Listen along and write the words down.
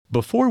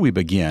Before we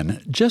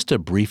begin, just a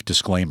brief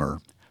disclaimer.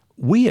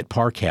 We at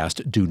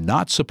Parcast do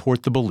not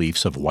support the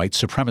beliefs of white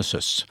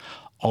supremacists.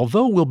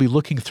 Although we'll be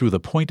looking through the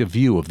point of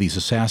view of these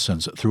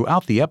assassins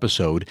throughout the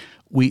episode,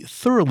 we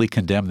thoroughly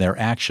condemn their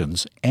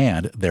actions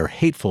and their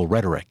hateful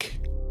rhetoric.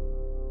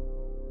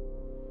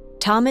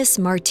 Thomas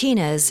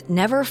Martinez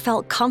never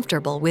felt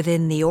comfortable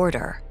within the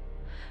order.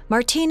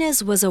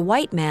 Martinez was a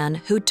white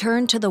man who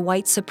turned to the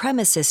white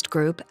supremacist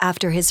group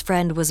after his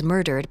friend was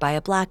murdered by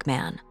a black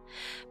man.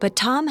 But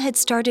Tom had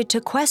started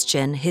to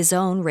question his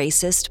own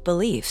racist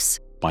beliefs.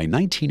 By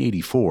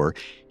 1984,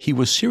 he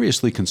was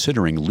seriously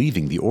considering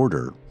leaving the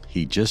order.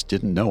 He just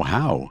didn't know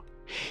how.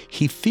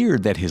 He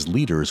feared that his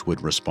leaders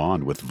would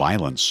respond with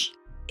violence.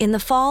 In the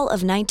fall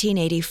of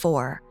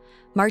 1984,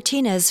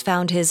 Martinez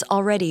found his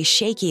already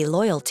shaky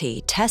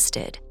loyalty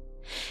tested.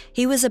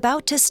 He was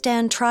about to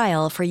stand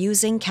trial for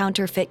using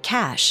counterfeit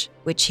cash,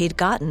 which he'd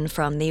gotten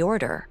from the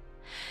order.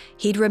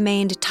 He'd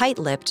remained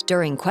tight-lipped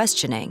during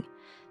questioning,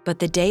 but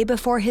the day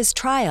before his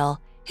trial,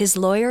 his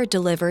lawyer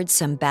delivered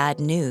some bad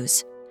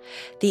news.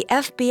 The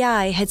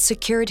FBI had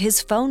secured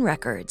his phone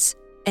records,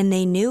 and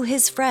they knew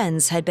his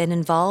friends had been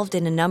involved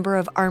in a number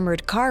of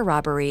armored car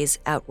robberies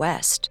out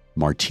west.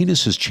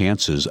 Martinez's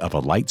chances of a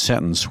light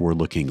sentence were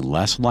looking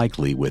less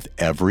likely with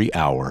every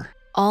hour.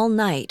 All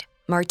night,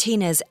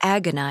 Martinez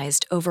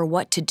agonized over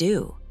what to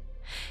do.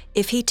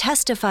 If he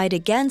testified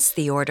against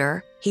the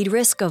order, he'd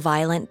risk a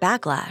violent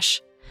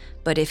backlash.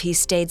 But if he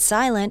stayed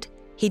silent,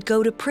 he'd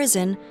go to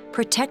prison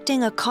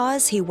protecting a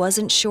cause he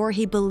wasn't sure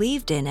he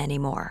believed in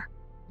anymore.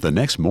 The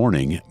next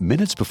morning,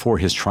 minutes before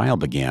his trial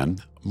began,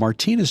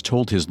 Martinez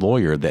told his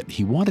lawyer that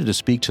he wanted to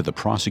speak to the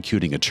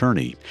prosecuting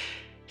attorney.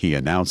 He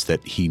announced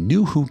that he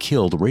knew who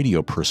killed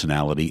radio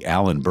personality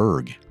Alan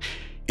Berg.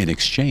 In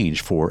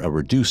exchange for a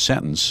reduced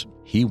sentence,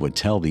 he would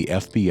tell the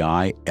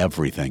FBI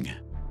everything.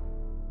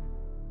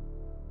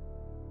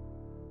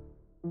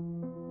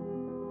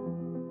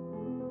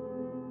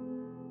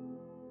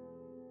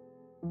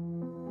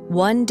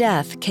 One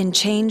death can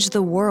change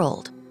the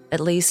world. At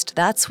least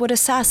that's what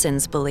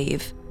assassins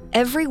believe.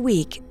 Every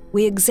week,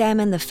 we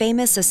examine the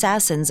famous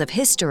assassins of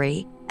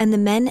history and the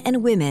men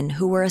and women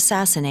who were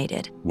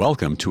assassinated.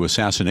 Welcome to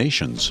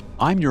Assassinations.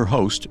 I'm your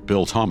host,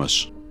 Bill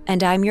Thomas.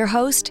 And I'm your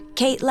host,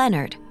 Kate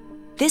Leonard.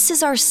 This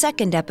is our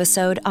second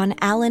episode on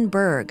Alan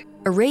Berg,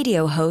 a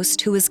radio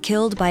host who was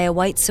killed by a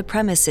white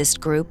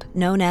supremacist group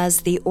known as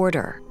The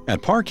Order.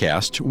 At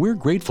Parcast, we're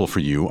grateful for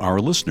you, our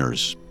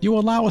listeners. You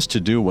allow us to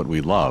do what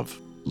we love.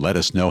 Let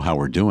us know how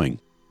we're doing.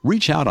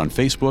 Reach out on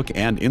Facebook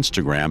and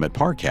Instagram at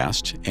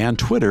Parcast and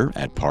Twitter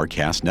at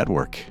Parcast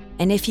Network.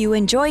 And if you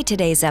enjoy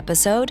today's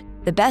episode,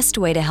 the best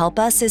way to help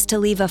us is to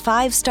leave a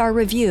 5-star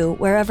review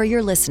wherever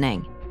you're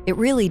listening. It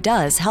really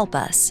does help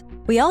us.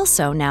 We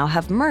also now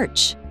have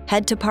merch.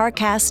 Head to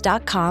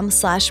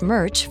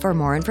parcast.com/merch for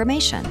more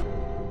information.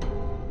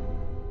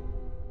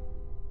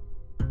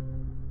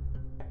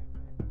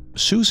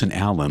 Susan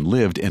Allen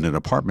lived in an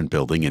apartment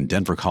building in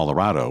Denver,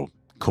 Colorado.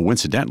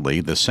 Coincidentally,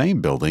 the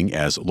same building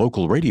as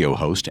local radio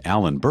host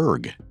Alan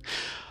Berg.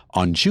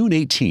 On June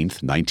 18,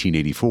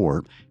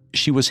 1984,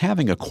 she was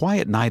having a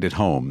quiet night at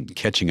home,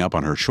 catching up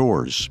on her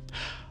chores.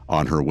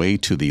 On her way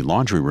to the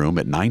laundry room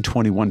at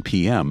 9:21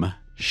 p.m.,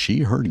 she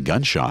heard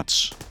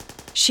gunshots.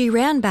 She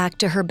ran back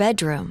to her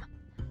bedroom.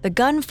 The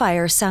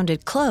gunfire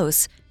sounded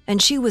close,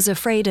 and she was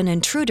afraid an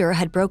intruder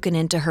had broken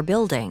into her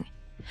building.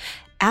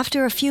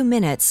 After a few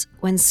minutes,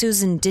 when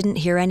Susan didn't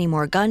hear any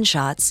more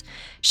gunshots,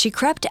 she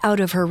crept out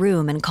of her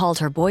room and called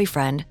her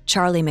boyfriend,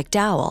 Charlie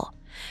McDowell.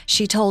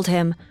 She told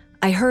him,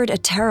 "I heard a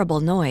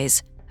terrible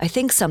noise. I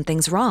think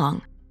something's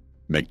wrong."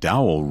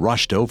 McDowell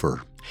rushed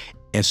over.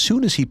 As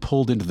soon as he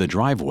pulled into the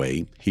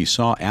driveway, he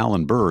saw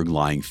Alan Berg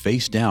lying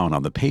face down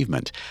on the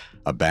pavement,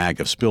 a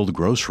bag of spilled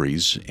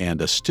groceries,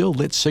 and a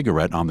still-lit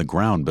cigarette on the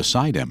ground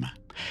beside him.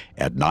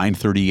 At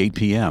 9:38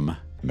 p.m.,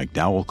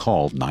 McDowell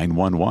called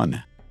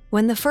 911.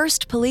 When the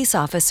first police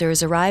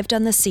officers arrived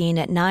on the scene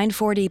at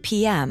 9:40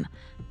 p.m.,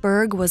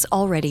 Berg was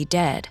already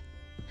dead.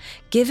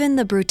 Given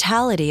the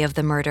brutality of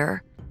the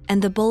murder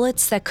and the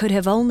bullets that could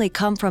have only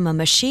come from a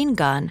machine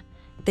gun,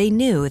 they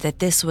knew that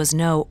this was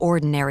no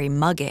ordinary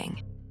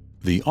mugging.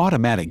 The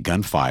automatic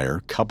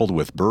gunfire, coupled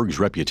with Berg's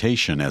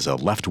reputation as a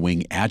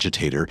left-wing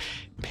agitator,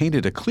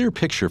 painted a clear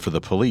picture for the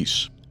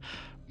police.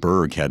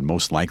 Berg had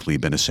most likely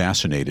been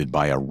assassinated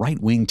by a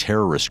right-wing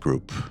terrorist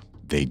group.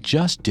 They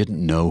just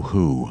didn't know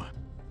who.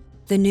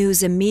 The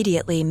news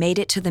immediately made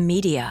it to the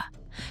media.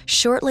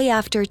 Shortly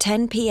after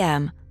 10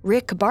 p.m.,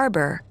 Rick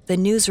Barber, the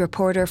news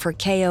reporter for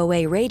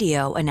KOA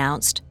Radio,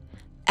 announced,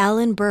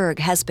 "Alan Berg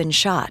has been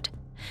shot.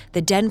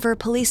 The Denver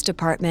Police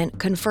Department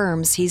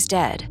confirms he's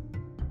dead."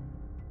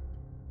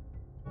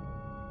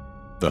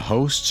 The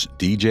hosts,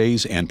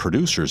 DJs, and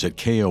producers at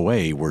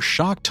KOA were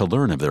shocked to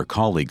learn of their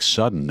colleague's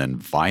sudden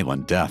and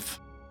violent death.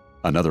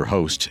 Another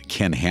host,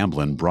 Ken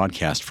Hamblin,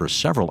 broadcast for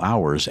several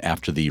hours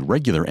after the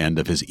regular end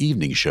of his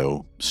evening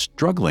show,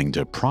 struggling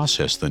to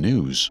process the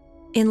news.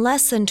 In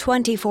less than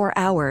 24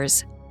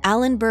 hours,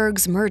 Alan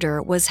Berg's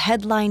murder was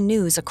headline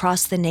news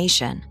across the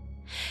nation.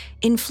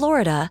 In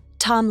Florida,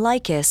 Tom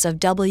Likas of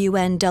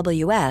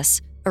WNWS,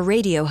 a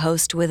radio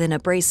host with an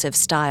abrasive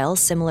style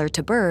similar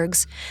to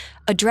Berg's,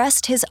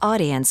 addressed his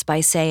audience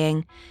by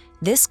saying,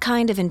 "This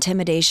kind of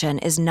intimidation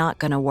is not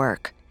going to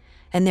work,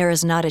 and there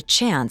is not a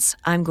chance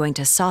I'm going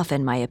to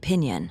soften my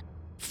opinion."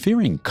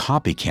 Fearing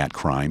copycat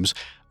crimes,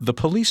 the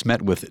police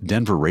met with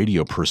Denver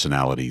radio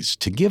personalities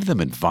to give them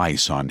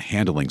advice on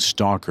handling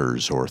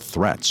stalkers or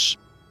threats.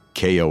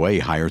 KOA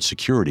hired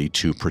security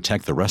to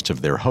protect the rest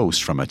of their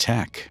hosts from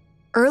attack.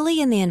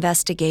 Early in the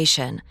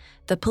investigation,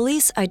 the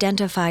police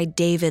identified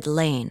David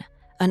Lane,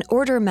 an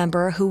order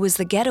member who was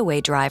the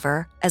getaway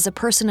driver, as a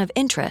person of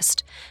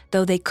interest,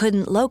 though they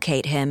couldn't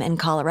locate him in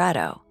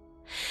Colorado.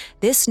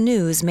 This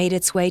news made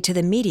its way to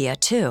the media,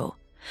 too.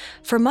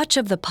 For much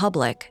of the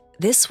public,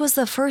 this was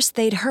the first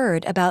they'd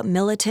heard about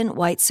militant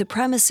white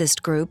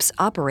supremacist groups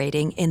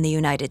operating in the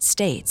United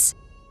States.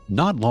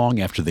 Not long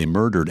after they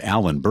murdered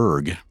Alan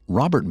Berg,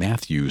 Robert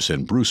Matthews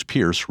and Bruce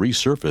Pierce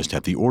resurfaced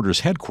at the Order's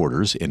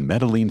headquarters in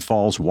Medellin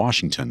Falls,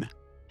 Washington.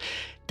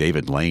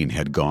 David Lane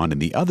had gone in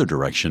the other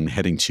direction,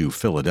 heading to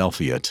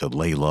Philadelphia to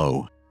lay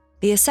low.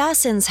 The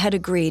assassins had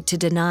agreed to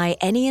deny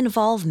any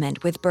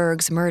involvement with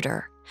Berg's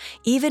murder,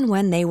 even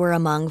when they were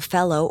among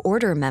fellow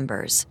Order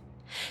members.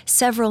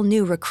 Several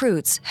new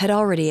recruits had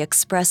already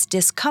expressed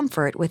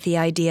discomfort with the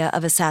idea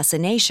of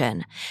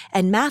assassination,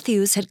 and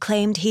Matthews had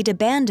claimed he'd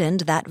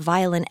abandoned that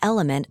violent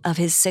element of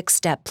his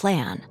six-step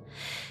plan.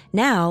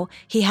 Now,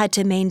 he had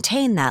to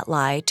maintain that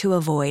lie to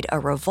avoid a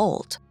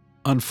revolt.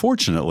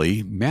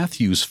 Unfortunately,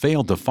 Matthews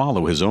failed to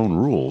follow his own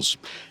rules.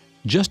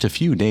 Just a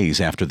few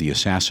days after the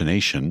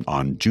assassination,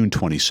 on June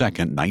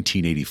 22,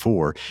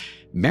 1984,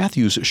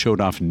 Matthews showed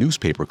off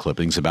newspaper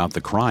clippings about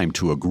the crime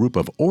to a group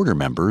of Order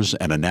members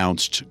and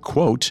announced,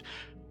 quote,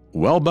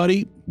 "Well,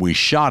 buddy, we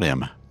shot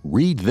him.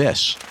 Read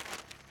this."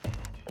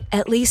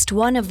 At least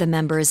one of the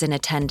members in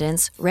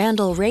attendance,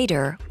 Randall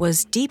Rader,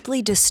 was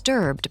deeply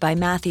disturbed by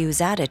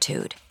Matthews'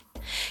 attitude.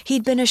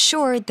 He'd been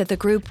assured that the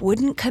group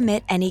wouldn't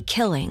commit any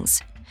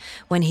killings.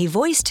 When he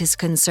voiced his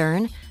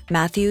concern,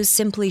 Matthews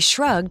simply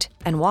shrugged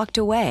and walked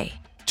away.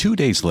 2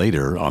 days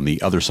later, on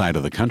the other side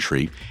of the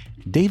country,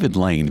 David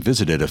Lane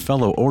visited a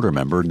fellow Order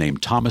member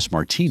named Thomas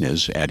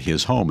Martinez at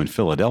his home in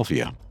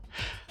Philadelphia.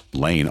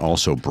 Lane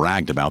also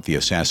bragged about the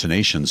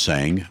assassination,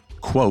 saying,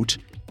 quote,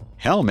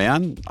 "Hell,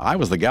 man, I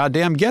was the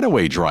goddamn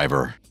getaway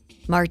driver."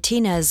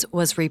 Martinez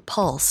was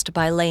repulsed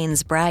by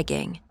Lane's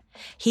bragging.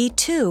 He,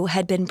 too,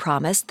 had been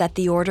promised that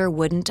the Order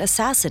wouldn't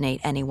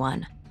assassinate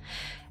anyone.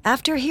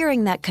 After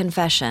hearing that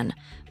confession,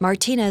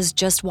 Martinez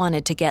just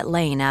wanted to get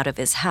Lane out of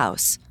his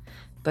house.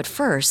 But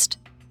first,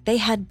 they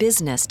had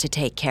business to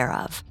take care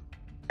of.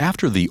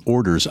 After the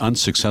Order's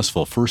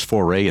unsuccessful first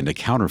foray into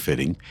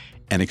counterfeiting,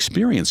 an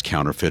experienced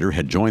counterfeiter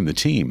had joined the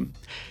team.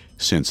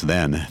 Since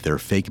then, their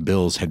fake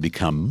bills had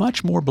become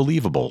much more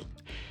believable.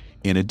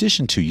 In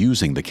addition to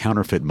using the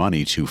counterfeit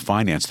money to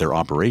finance their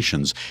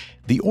operations,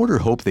 the Order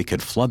hoped they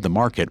could flood the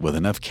market with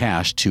enough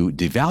cash to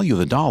devalue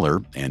the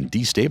dollar and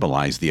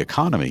destabilize the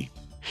economy.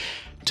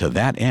 To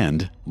that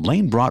end,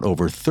 Lane brought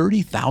over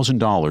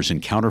 $30,000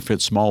 in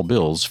counterfeit small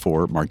bills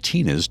for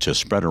Martinez to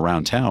spread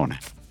around town.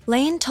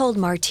 Lane told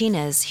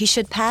Martinez he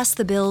should pass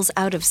the bills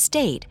out of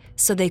state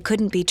so they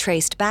couldn't be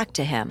traced back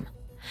to him.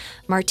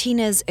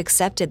 Martinez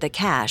accepted the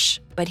cash,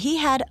 but he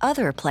had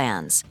other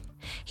plans.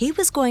 He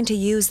was going to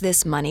use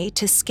this money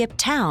to skip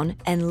town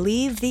and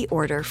leave the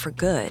Order for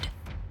good.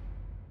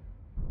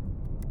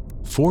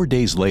 4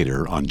 days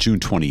later, on June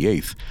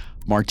 28th,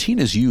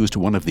 Martinez used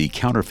one of the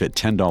counterfeit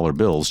 $10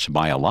 bills to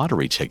buy a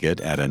lottery ticket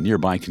at a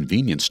nearby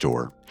convenience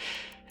store.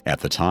 At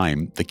the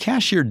time, the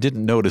cashier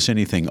didn't notice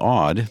anything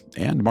odd,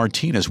 and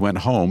Martinez went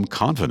home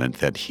confident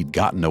that he'd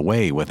gotten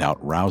away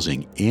without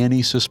rousing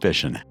any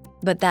suspicion.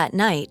 But that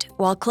night,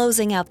 while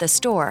closing out the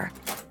store,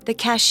 the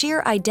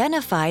cashier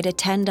identified a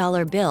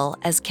 $10 bill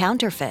as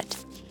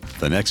counterfeit.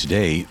 The next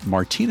day,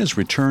 Martinez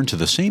returned to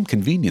the same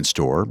convenience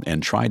store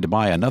and tried to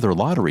buy another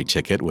lottery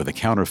ticket with a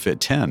counterfeit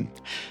 10.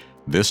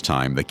 This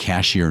time, the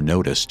cashier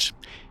noticed.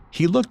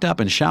 He looked up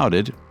and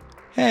shouted,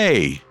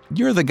 "Hey,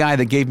 you're the guy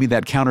that gave me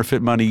that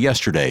counterfeit money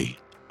yesterday.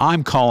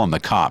 I'm calling the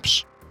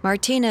cops."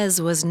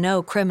 Martinez was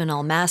no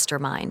criminal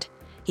mastermind.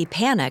 He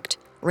panicked,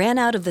 ran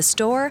out of the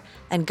store,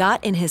 and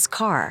got in his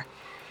car.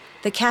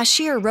 The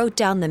cashier wrote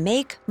down the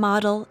make,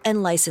 model,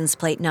 and license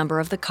plate number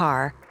of the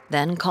car,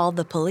 then called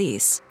the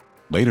police.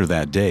 Later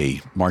that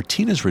day,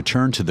 Martinez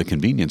returned to the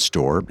convenience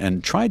store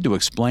and tried to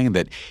explain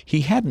that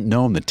he hadn't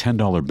known the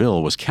 $10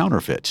 bill was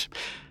counterfeit.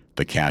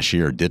 The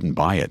cashier didn't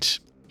buy it.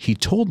 He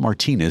told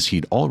Martinez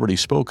he'd already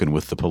spoken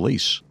with the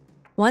police.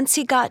 Once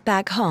he got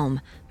back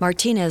home,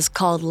 Martinez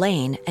called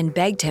Lane and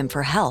begged him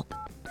for help.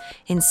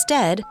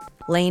 Instead,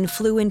 Lane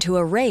flew into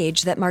a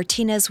rage that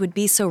Martinez would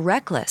be so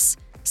reckless,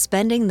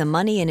 spending the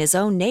money in his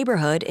own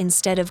neighborhood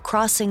instead of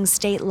crossing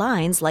state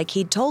lines like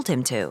he'd told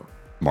him to.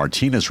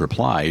 Martinez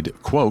replied,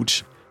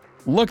 quote,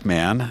 "Look,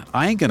 man,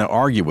 I ain't gonna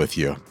argue with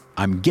you.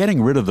 I'm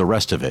getting rid of the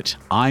rest of it.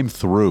 I'm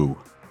through."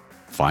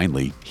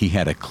 Finally, he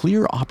had a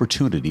clear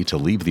opportunity to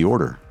leave the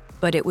Order.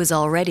 But it was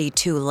already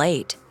too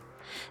late.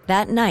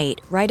 That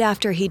night, right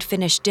after he'd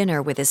finished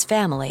dinner with his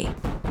family,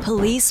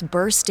 police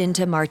burst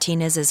into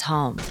Martinez's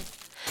home.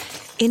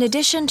 In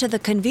addition to the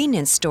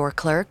convenience store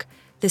clerk,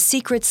 the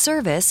Secret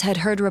Service had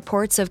heard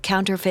reports of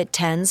counterfeit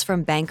tens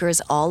from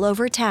bankers all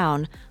over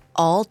town,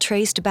 all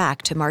traced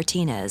back to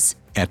Martinez.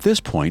 At this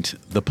point,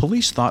 the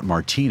police thought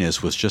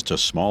Martinez was just a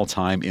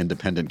small-time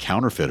independent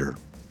counterfeiter.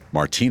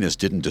 Martinez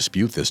didn't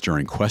dispute this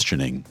during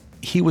questioning.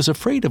 He was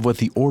afraid of what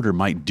the order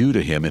might do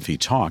to him if he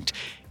talked,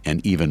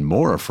 and even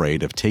more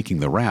afraid of taking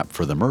the rap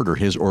for the murder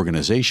his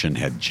organization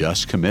had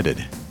just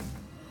committed.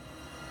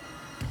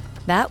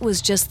 That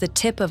was just the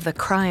tip of the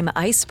crime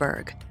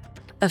iceberg.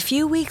 A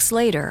few weeks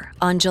later,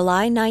 on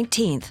July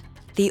 19th,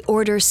 the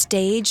order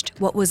staged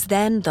what was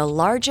then the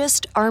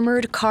largest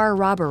armored car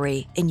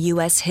robbery in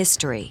U.S.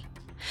 history.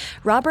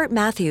 Robert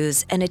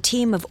Matthews and a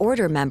team of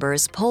order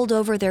members pulled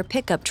over their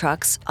pickup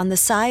trucks on the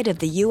side of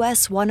the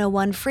US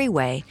 101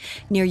 freeway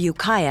near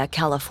Ukiah,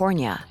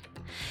 California.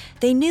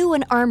 They knew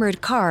an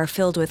armored car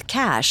filled with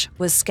cash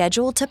was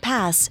scheduled to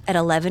pass at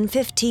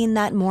 11:15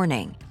 that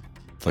morning.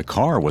 The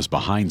car was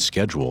behind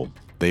schedule.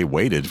 They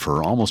waited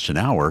for almost an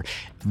hour.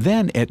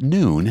 Then at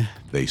noon,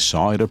 they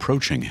saw it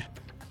approaching.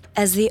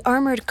 As the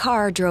armored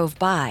car drove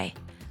by,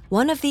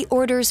 one of the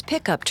order's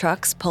pickup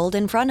trucks pulled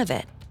in front of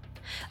it.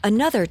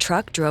 Another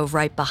truck drove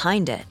right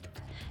behind it.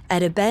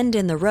 At a bend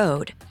in the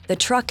road, the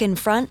truck in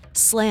front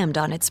slammed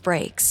on its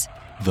brakes.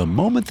 The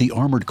moment the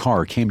armored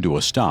car came to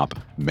a stop,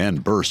 men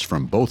burst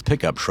from both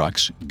pickup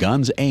trucks,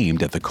 guns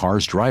aimed at the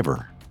car's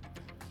driver.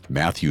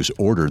 Matthews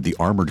ordered the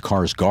armored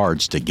car's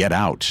guards to get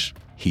out.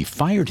 He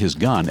fired his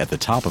gun at the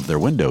top of their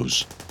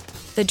windows.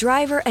 The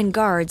driver and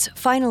guards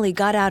finally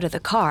got out of the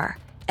car,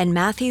 and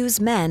Matthews'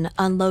 men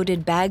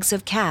unloaded bags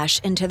of cash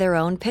into their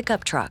own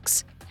pickup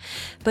trucks.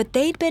 But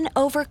they'd been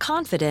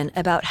overconfident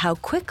about how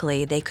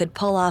quickly they could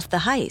pull off the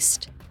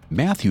heist.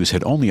 Matthews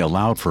had only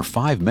allowed for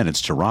 5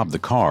 minutes to rob the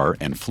car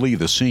and flee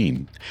the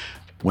scene.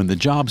 When the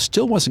job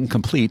still wasn't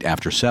complete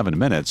after 7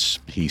 minutes,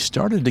 he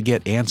started to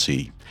get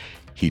antsy.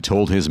 He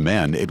told his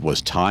men it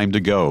was time to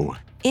go.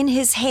 In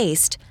his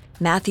haste,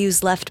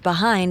 Matthews left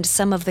behind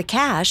some of the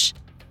cash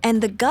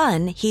and the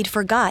gun he'd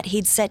forgot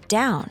he'd set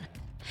down.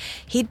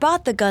 He'd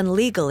bought the gun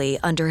legally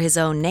under his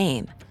own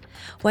name.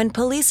 When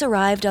police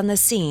arrived on the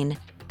scene,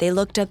 they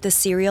looked up the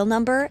serial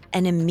number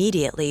and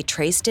immediately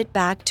traced it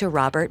back to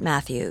Robert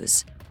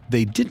Matthews.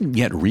 They didn't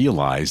yet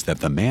realize that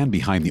the man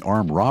behind the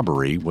armed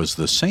robbery was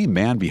the same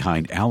man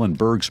behind Alan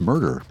Berg's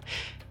murder.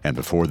 And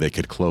before they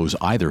could close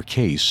either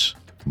case,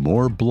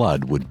 more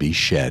blood would be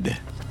shed.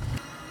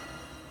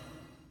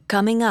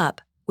 Coming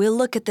up, we'll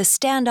look at the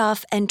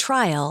standoff and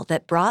trial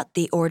that brought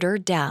the order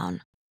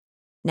down.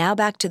 Now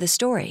back to the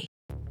story.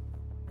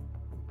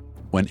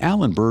 When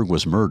Alan Berg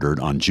was murdered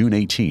on June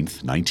 18,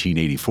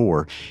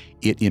 1984,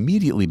 it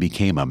immediately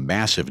became a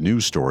massive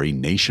news story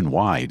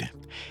nationwide.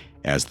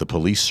 As the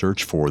police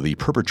searched for the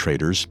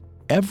perpetrators,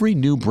 every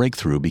new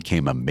breakthrough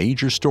became a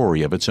major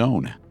story of its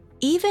own.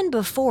 Even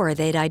before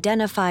they'd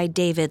identified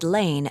David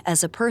Lane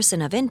as a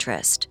person of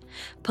interest,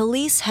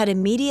 police had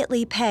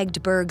immediately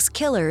pegged Berg's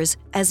killers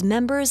as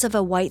members of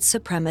a white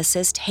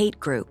supremacist hate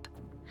group.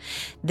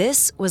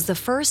 This was the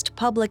first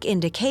public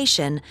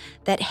indication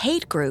that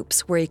hate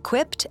groups were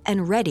equipped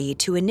and ready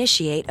to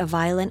initiate a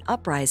violent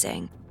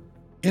uprising.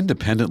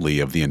 Independently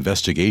of the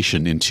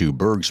investigation into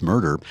Berg's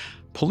murder,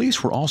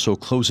 police were also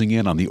closing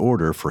in on the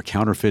order for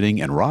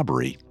counterfeiting and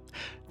robbery.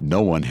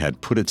 No one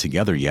had put it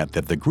together yet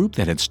that the group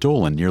that had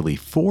stolen nearly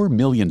 $4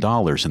 million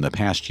in the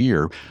past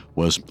year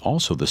was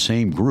also the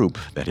same group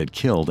that had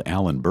killed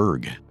Alan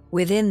Berg.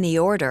 Within the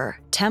order,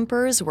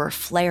 tempers were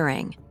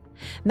flaring.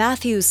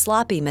 Matthew's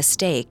sloppy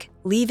mistake,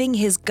 leaving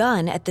his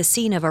gun at the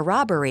scene of a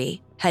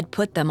robbery, had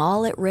put them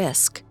all at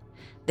risk.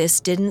 This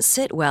didn't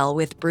sit well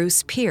with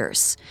Bruce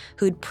Pierce,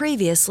 who'd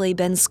previously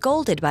been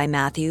scolded by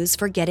Matthews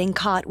for getting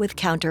caught with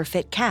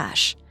counterfeit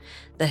cash.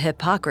 The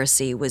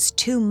hypocrisy was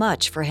too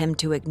much for him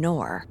to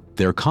ignore.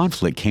 Their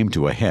conflict came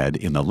to a head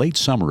in the late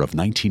summer of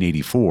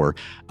 1984,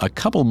 a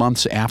couple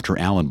months after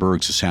Alan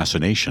Berg's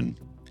assassination.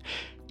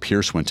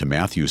 Pierce went to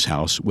Matthews'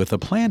 house with a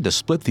plan to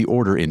split the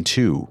order in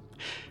two.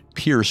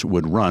 Pierce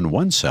would run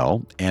one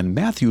cell and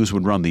Matthews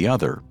would run the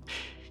other.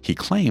 He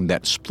claimed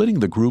that splitting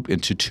the group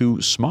into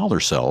two smaller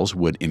cells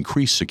would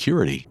increase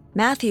security.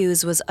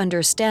 Matthews was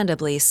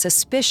understandably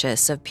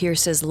suspicious of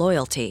Pierce's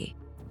loyalty.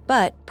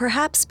 But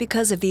perhaps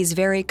because of these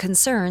very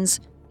concerns,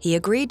 he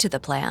agreed to the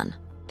plan.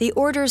 The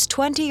order's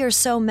 20 or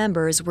so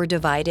members were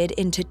divided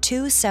into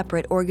two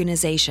separate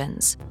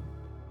organizations.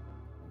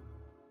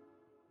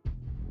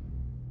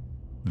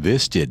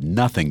 This did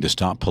nothing to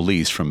stop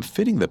police from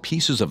fitting the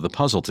pieces of the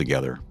puzzle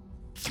together.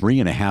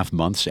 3.5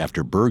 months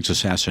after Berg's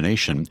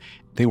assassination,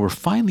 they were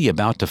finally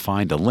about to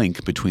find a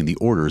link between the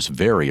order's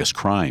various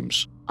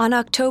crimes. On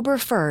October 1,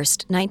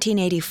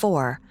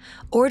 1984,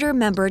 Order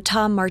member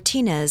Tom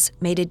Martinez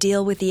made a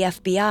deal with the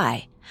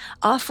FBI,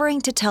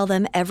 offering to tell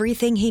them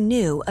everything he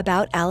knew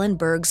about Alan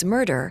Berg's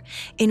murder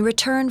in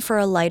return for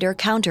a lighter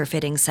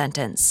counterfeiting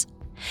sentence.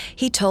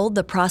 He told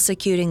the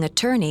prosecuting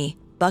attorney,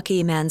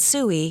 Bucky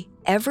Mansui,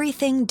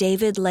 everything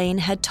David Lane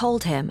had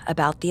told him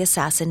about the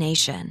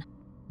assassination.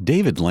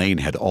 David Lane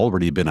had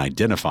already been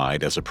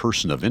identified as a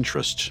person of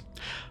interest.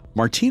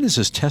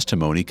 Martinez's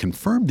testimony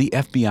confirmed the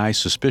FBI's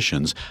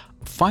suspicions,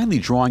 finally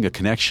drawing a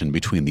connection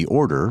between the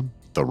order,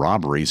 the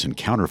robberies and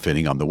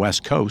counterfeiting on the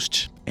West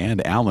Coast,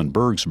 and Alan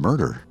Berg's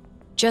murder.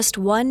 Just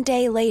 1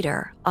 day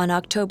later, on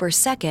October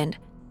 2nd,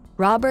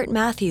 Robert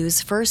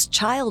Matthews' first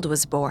child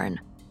was born,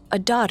 a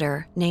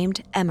daughter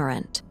named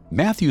Emerant.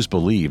 Matthews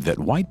believed that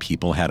white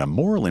people had a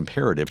moral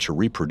imperative to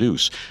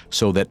reproduce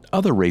so that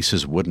other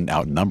races wouldn't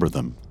outnumber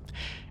them.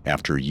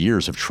 After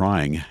years of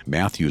trying,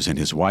 Matthews and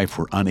his wife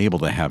were unable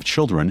to have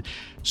children,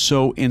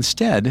 so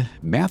instead,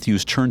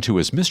 Matthews turned to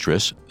his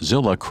mistress,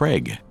 Zillah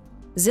Craig.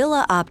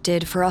 Zillah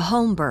opted for a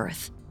home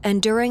birth,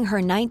 and during her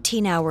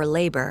 19-hour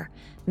labor,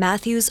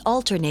 Matthews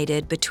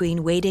alternated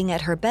between waiting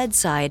at her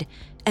bedside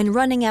and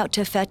running out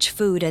to fetch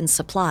food and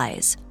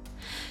supplies.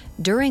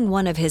 During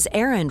one of his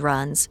errand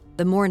runs,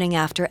 the morning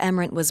after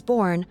Emerant was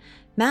born,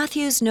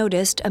 Matthews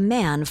noticed a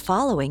man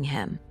following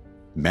him.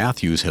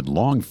 Matthews had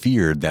long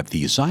feared that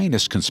the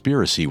Zionist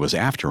conspiracy was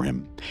after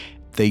him.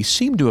 They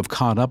seemed to have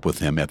caught up with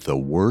him at the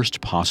worst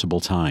possible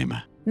time.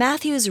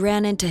 Matthews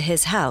ran into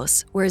his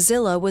house where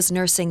Zillah was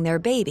nursing their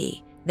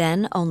baby,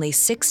 then only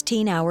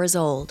 16 hours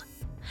old.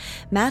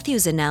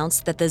 Matthews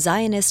announced that the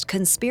Zionist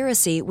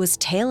conspiracy was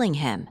tailing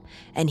him,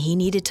 and he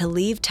needed to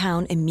leave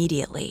town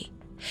immediately.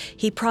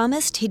 He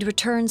promised he'd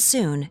return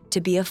soon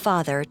to be a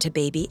father to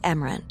baby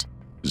Emerant.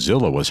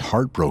 Zillah was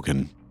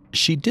heartbroken.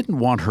 She didn't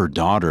want her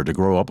daughter to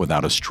grow up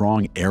without a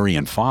strong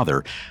Aryan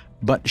father,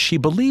 but she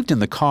believed in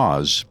the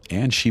cause,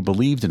 and she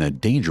believed in a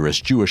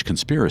dangerous Jewish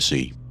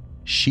conspiracy.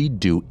 She'd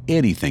do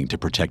anything to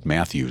protect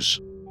Matthews.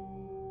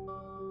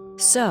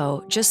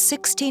 So, just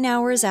 16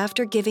 hours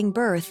after giving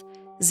birth,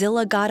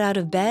 Zillah got out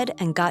of bed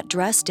and got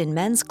dressed in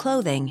men's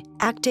clothing,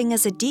 acting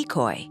as a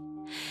decoy.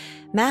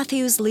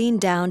 Matthews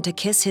leaned down to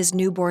kiss his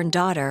newborn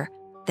daughter,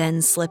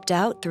 then slipped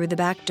out through the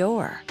back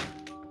door.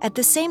 At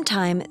the same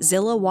time,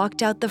 Zillah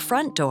walked out the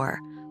front door,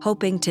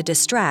 hoping to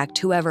distract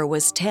whoever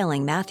was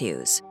tailing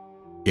Matthews.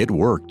 It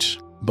worked,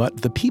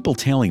 but the people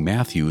tailing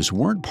Matthews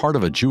weren't part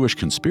of a Jewish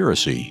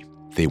conspiracy.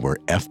 They were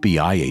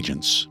FBI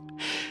agents.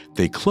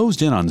 They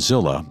closed in on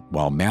Zillah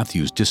while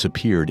Matthews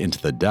disappeared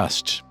into the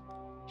dust.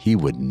 He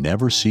would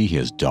never see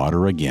his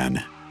daughter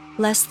again.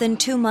 Less than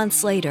 2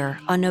 months later,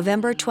 on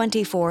November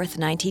 24,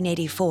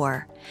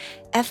 1984,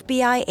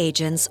 FBI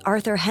agents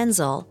Arthur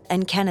Hensel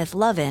and Kenneth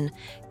Lovin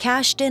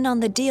cashed in on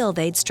the deal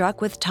they'd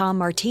struck with Tom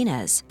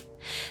Martinez.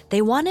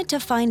 They wanted to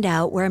find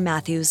out where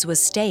Matthews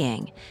was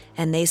staying,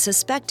 and they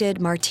suspected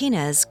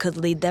Martinez could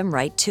lead them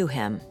right to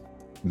him.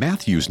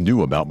 Matthews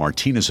knew about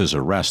Martinez's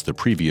arrest the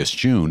previous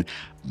June,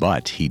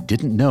 but he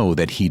didn't know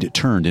that he'd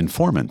turned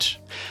informant.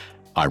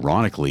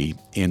 Ironically,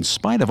 in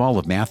spite of all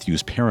of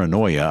Matthews'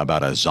 paranoia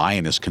about a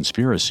Zionist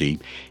conspiracy,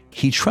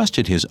 he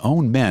trusted his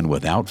own men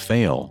without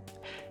fail.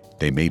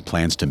 They made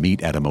plans to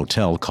meet at a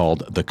motel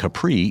called the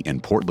Capri in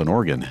Portland,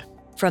 Oregon.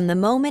 From the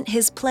moment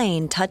his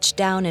plane touched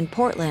down in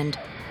Portland,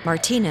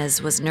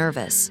 Martinez was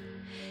nervous.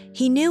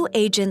 He knew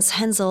agents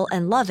Hensel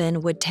and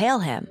Lovin would tail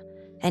him,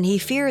 and he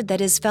feared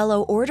that his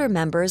fellow order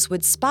members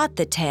would spot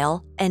the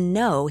tail and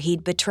know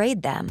he'd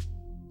betrayed them.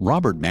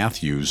 Robert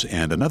Matthews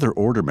and another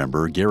order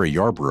member, Gary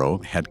Yarborough,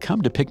 had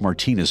come to pick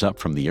Martinez up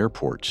from the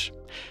airport.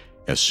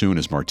 As soon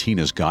as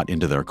Martinez got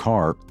into their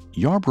car,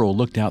 Yarborough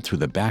looked out through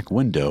the back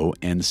window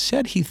and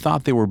said he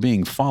thought they were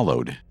being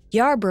followed.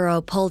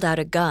 Yarborough pulled out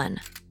a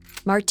gun.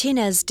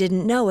 Martinez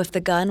didn't know if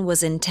the gun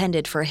was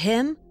intended for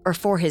him or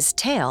for his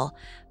tail,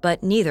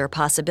 but neither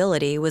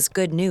possibility was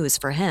good news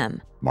for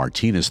him.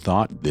 Martinez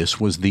thought this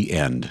was the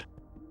end.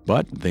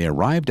 But they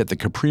arrived at the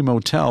Capri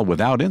Motel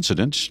without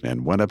incident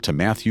and went up to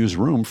Matthews'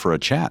 room for a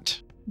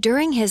chat.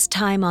 During his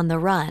time on the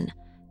run,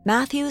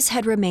 Matthews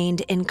had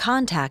remained in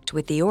contact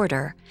with the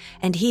order,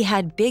 and he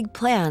had big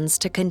plans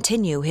to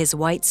continue his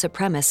white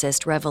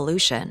supremacist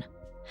revolution.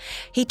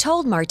 He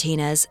told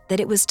Martinez that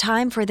it was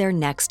time for their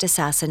next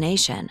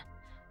assassination.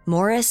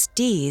 Morris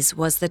Dees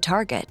was the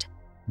target.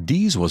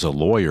 Dees was a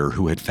lawyer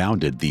who had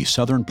founded the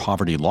Southern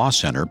Poverty Law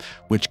Center,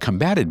 which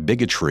combated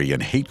bigotry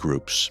and hate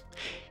groups.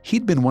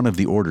 He'd been one of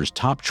the order's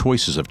top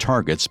choices of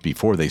targets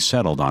before they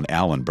settled on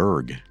Alan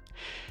Berg.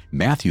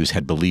 Matthews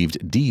had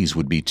believed Dees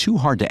would be too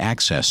hard to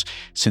access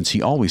since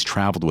he always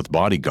traveled with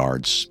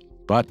bodyguards.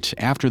 But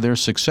after their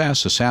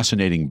success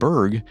assassinating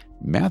Berg,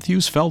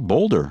 Matthews felt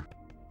bolder.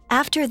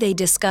 After they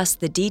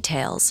discussed the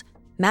details,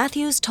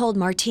 Matthews told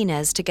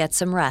Martinez to get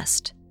some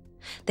rest.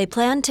 They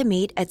planned to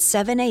meet at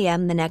 7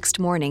 a.m. the next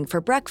morning for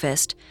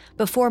breakfast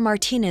before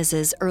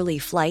Martinez's early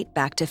flight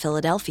back to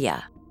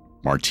Philadelphia.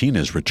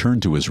 Martinez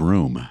returned to his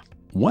room.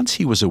 Once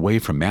he was away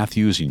from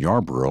Matthews and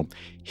Yarborough,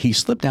 he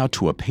slipped out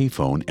to a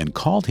payphone and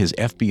called his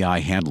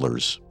FBI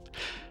handlers.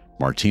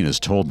 Martinez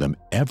told them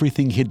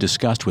everything he'd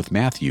discussed with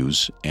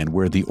Matthews and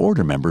where the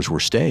order members were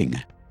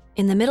staying.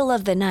 In the middle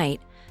of the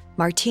night,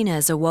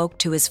 Martinez awoke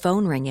to his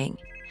phone ringing.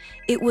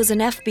 It was an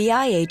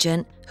FBI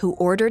agent who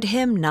ordered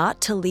him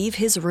not to leave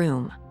his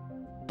room.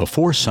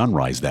 Before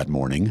sunrise that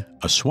morning,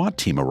 a SWAT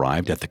team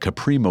arrived at the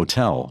Capri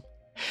Motel.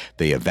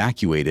 They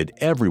evacuated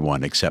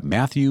everyone except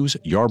Matthews,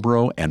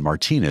 Yarborough, and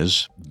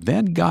Martinez,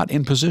 then got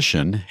in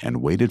position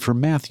and waited for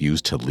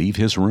Matthews to leave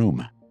his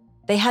room.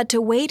 They had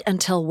to wait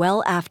until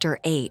well after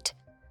 8.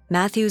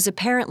 Matthews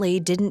apparently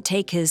didn't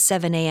take his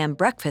 7 a.m.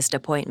 breakfast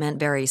appointment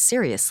very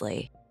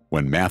seriously.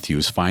 When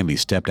Matthews finally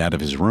stepped out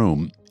of his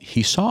room,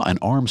 he saw an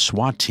armed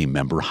SWAT team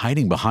member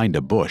hiding behind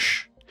a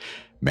bush.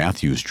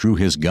 Matthews drew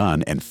his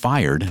gun and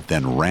fired,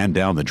 then ran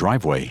down the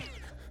driveway.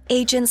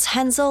 Agents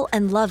Hensel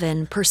and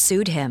Lovin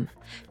pursued him,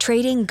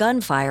 trading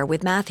gunfire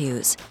with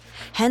Matthews.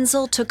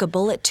 Hensel took a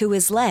bullet to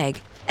his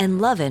leg,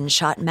 and Lovin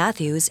shot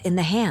Matthews in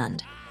the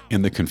hand.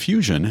 In the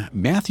confusion,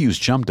 Matthews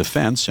jumped a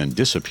fence and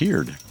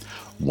disappeared.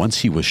 Once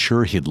he was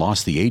sure he'd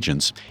lost the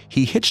agents,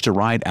 he hitched a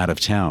ride out of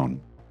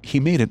town. He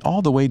made it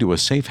all the way to a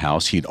safe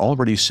house he'd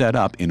already set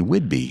up in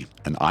Whidbey,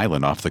 an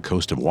island off the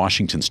coast of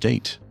Washington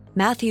state.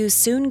 Matthews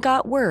soon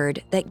got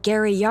word that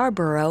Gary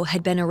Yarborough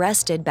had been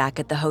arrested back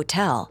at the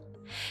hotel.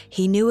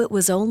 He knew it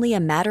was only a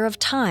matter of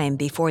time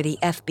before the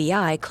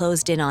FBI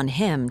closed in on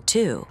him,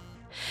 too.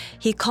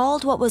 He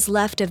called what was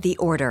left of the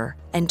order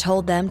and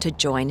told them to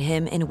join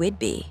him in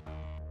Whidbey.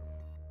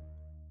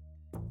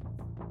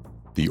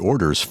 The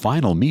order's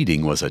final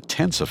meeting was a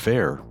tense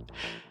affair.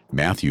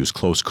 Matthews'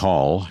 close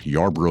call,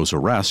 Yarborough's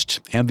arrest,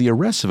 and the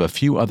arrests of a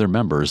few other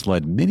members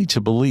led many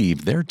to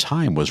believe their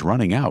time was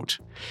running out.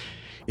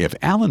 If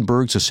Alan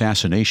Berg's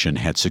assassination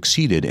had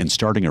succeeded in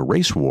starting a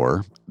race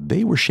war,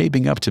 they were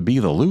shaping up to be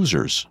the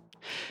losers.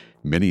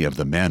 Many of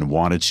the men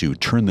wanted to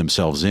turn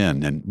themselves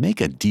in and make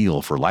a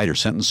deal for lighter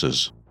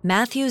sentences.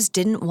 Matthews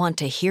didn't want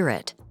to hear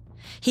it.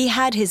 He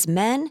had his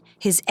men,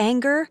 his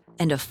anger,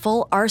 and a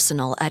full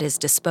arsenal at his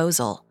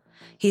disposal.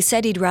 He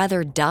said he'd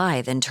rather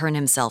die than turn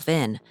himself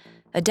in,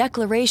 a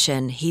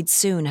declaration he'd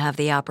soon have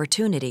the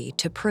opportunity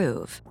to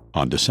prove.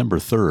 On December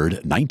 3,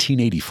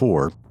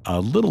 1984, a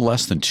little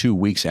less than 2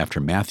 weeks after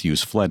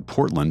Matthews fled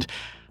Portland,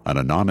 an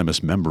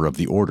anonymous member of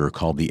the order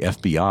called the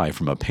FBI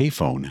from a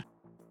payphone.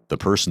 The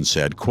person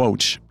said,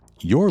 quote,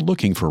 "You're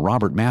looking for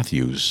Robert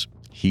Matthews.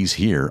 He's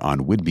here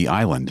on Whidbey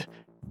Island.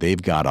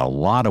 They've got a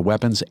lot of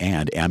weapons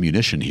and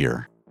ammunition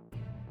here."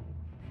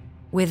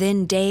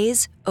 Within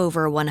days,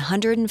 over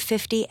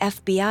 150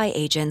 FBI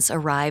agents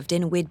arrived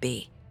in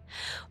Whidbey.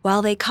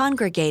 While they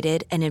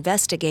congregated and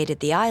investigated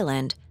the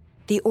island,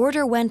 the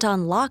order went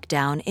on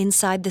lockdown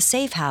inside the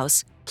safe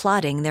house,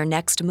 plotting their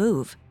next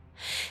move.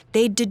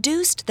 They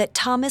deduced that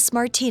Thomas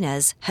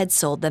Martinez had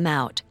sold them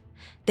out.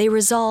 They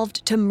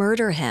resolved to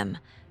murder him.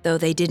 Though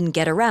they didn't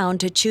get around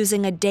to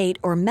choosing a date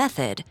or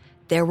method,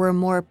 there were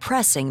more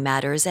pressing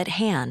matters at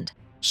hand.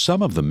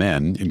 Some of the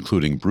men,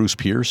 including Bruce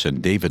Pierce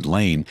and David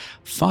Lane,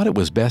 thought it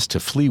was best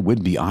to flee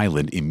Whidbey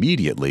Island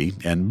immediately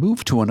and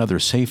move to another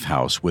safe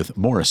house with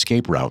more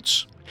escape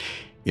routes.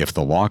 If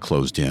the law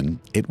closed in,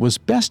 it was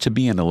best to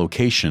be in a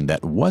location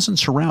that wasn't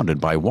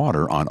surrounded by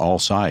water on all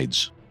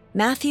sides.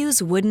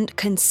 Matthews wouldn't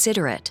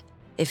consider it.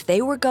 If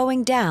they were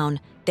going down,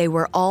 they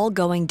were all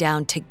going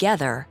down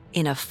together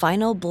in a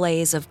final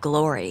blaze of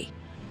glory.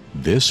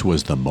 This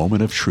was the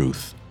moment of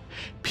truth.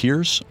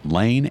 Pierce,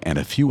 Lane, and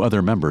a few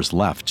other members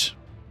left.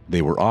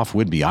 They were off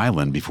Whidbey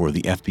Island before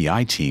the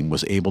FBI team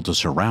was able to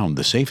surround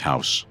the safe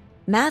house.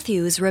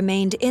 Matthews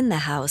remained in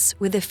the house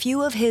with a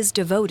few of his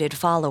devoted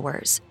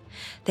followers.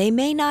 They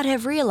may not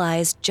have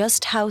realized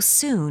just how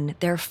soon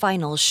their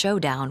final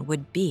showdown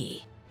would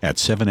be. At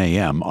 7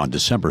 a.m. on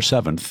December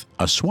 7th,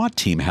 a SWAT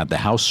team had the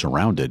house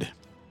surrounded.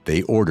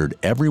 They ordered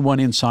everyone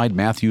inside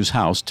Matthews'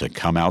 house to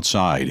come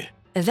outside.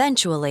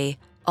 Eventually,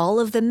 all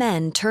of the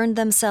men turned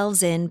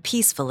themselves in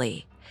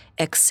peacefully,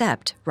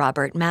 except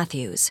Robert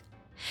Matthews.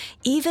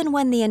 Even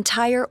when the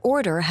entire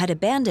order had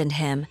abandoned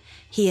him,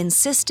 he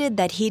insisted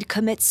that he'd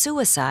commit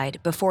suicide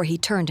before he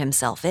turned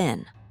himself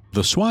in.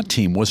 The SWAT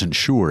team wasn't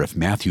sure if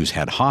Matthews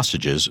had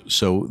hostages,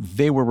 so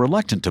they were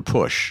reluctant to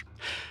push.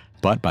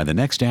 But by the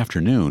next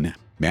afternoon,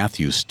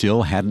 Matthews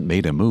still hadn't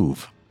made a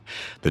move.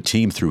 The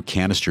team threw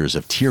canisters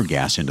of tear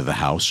gas into the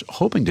house,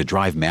 hoping to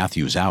drive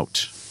Matthews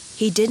out.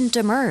 He didn't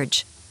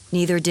emerge.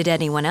 Neither did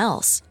anyone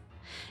else.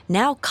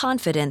 Now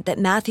confident that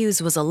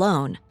Matthews was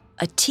alone,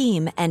 a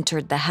team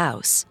entered the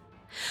house.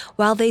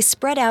 While they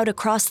spread out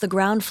across the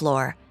ground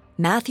floor,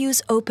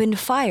 Matthews opened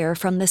fire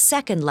from the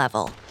second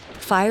level,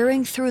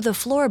 firing through the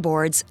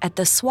floorboards at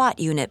the SWAT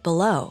unit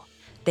below.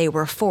 They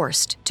were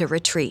forced to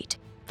retreat.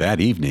 That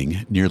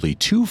evening, nearly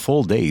 2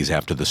 full days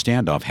after the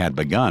standoff had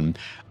begun,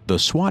 the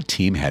SWAT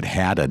team had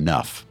had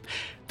enough.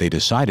 They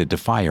decided to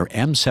fire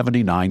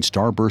M79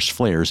 starburst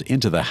flares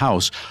into the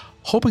house,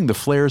 hoping the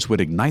flares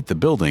would ignite the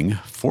building,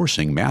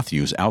 forcing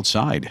Matthews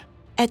outside.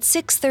 At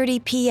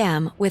 6:30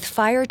 p.m., with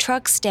fire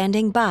trucks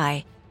standing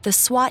by, the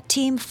SWAT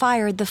team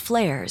fired the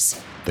flares.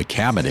 The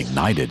cabin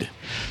ignited.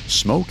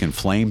 Smoke and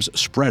flames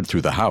spread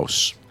through the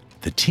house.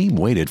 The team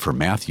waited for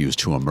Matthews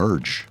to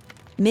emerge.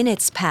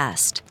 Minutes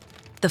passed.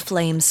 The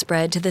flames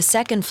spread to the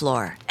second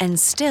floor, and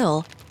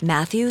still,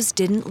 Matthews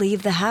didn't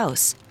leave the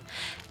house.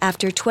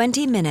 After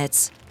 20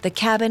 minutes, the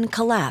cabin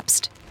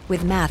collapsed,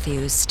 with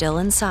Matthews still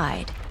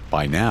inside.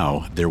 By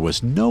now, there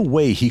was no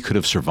way he could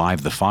have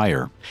survived the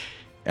fire.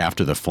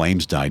 After the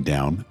flames died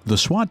down, the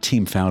SWAT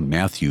team found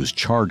Matthews'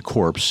 charred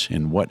corpse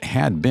in what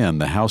had been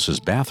the house's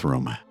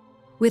bathroom.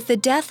 With the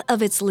death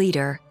of its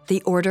leader,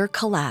 the order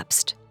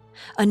collapsed.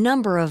 A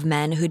number of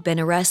men who'd been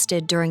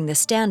arrested during the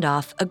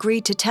standoff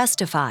agreed to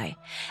testify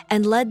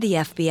and led the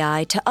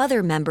FBI to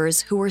other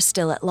members who were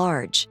still at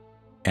large.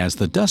 As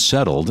the dust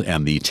settled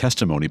and the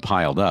testimony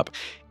piled up,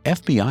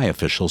 FBI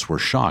officials were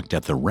shocked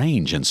at the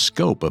range and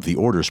scope of the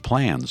order's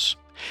plans.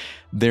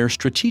 Their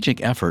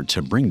strategic effort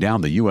to bring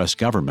down the U.S.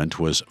 government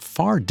was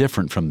far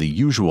different from the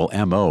usual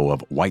MO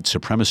of white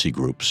supremacy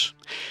groups.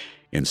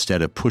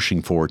 Instead of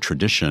pushing for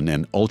tradition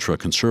and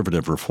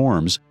ultra-conservative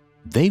reforms,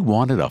 they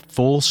wanted a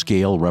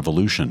full-scale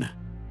revolution.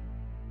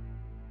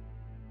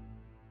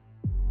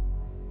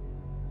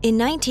 In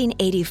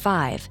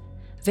 1985,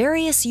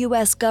 various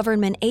U.S.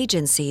 government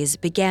agencies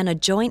began a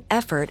joint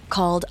effort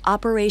called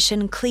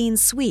Operation Clean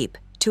Sweep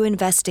to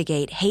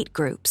investigate hate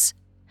groups.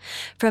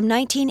 From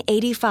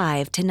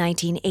 1985 to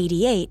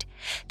 1988,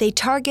 they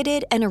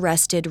targeted and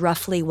arrested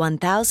roughly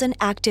 1,000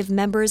 active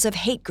members of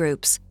hate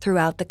groups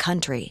throughout the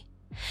country.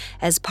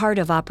 As part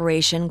of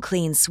Operation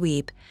Clean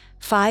Sweep,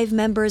 5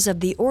 members of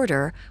the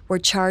order were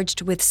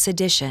charged with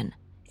sedition,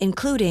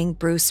 including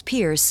Bruce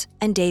Pierce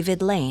and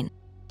David Lane.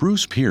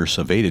 Bruce Pierce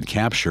evaded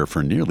capture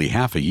for nearly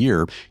half a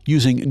year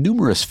using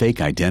numerous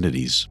fake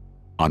identities.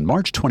 On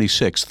March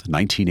 26,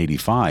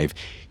 1985,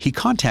 he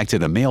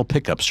contacted a mail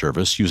pickup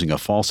service using a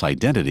false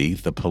identity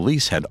the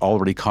police had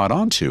already caught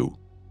on to.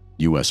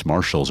 U.S.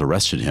 Marshals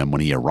arrested him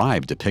when he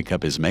arrived to pick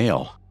up his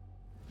mail.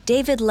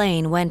 David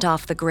Lane went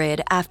off the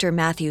grid after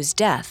Matthews'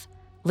 death,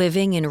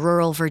 living in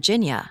rural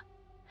Virginia.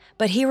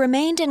 But he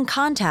remained in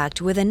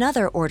contact with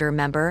another order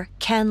member,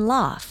 Ken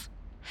Loff.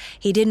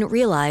 He didn't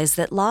realize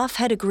that Loff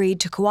had agreed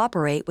to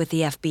cooperate with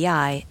the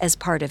FBI as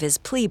part of his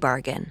plea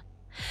bargain.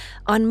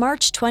 On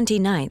March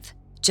 29th,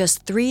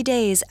 just 3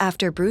 days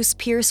after Bruce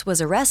Pierce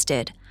was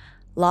arrested,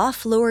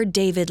 Loff lured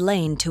David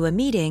Lane to a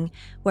meeting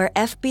where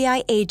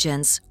FBI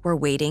agents were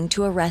waiting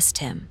to arrest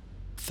him.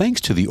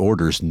 Thanks to the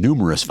order's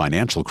numerous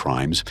financial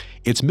crimes,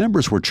 its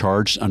members were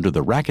charged under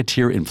the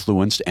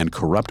Racketeer-Influenced and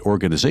Corrupt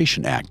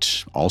Organization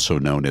Act, also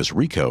known as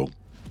RICO.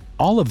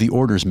 All of the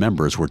order's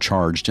members were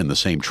charged in the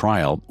same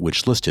trial,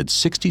 which listed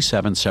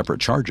 67 separate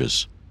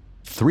charges.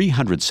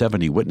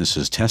 370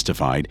 witnesses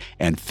testified,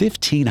 and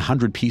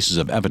 1,500 pieces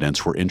of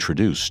evidence were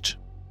introduced.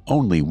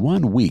 Only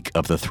 1 week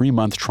of the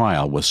 3-month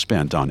trial was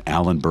spent on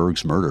Alan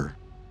Berg's murder.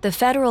 The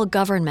federal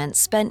government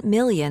spent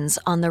millions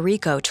on the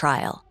RICO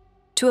trial.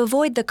 To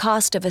avoid the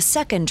cost of a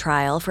second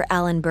trial for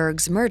Alan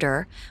Berg's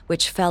murder,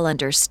 which fell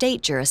under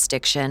state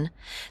jurisdiction,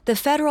 the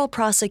federal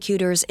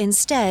prosecutors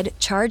instead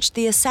charged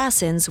the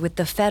assassins with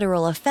the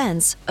federal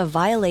offense of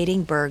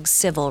violating Berg's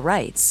civil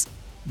rights.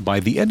 By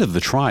the end of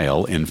the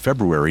trial in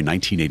February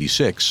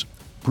 1986,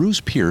 Bruce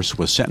Pierce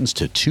was sentenced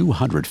to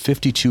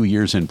 252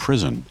 years in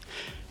prison.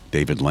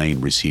 David Lane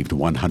received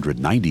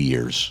 190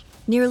 years.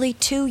 Nearly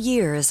 2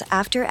 years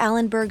after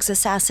Alan Berg's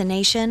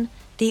assassination,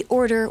 the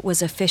order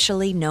was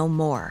officially no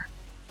more.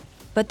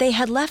 But they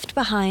had left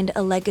behind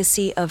a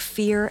legacy of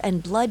fear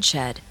and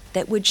bloodshed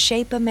that would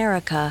shape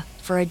America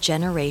for a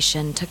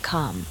generation to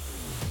come.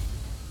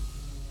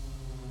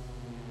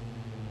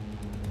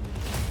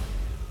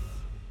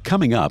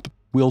 Coming up,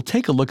 we'll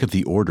take a look at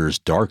the order's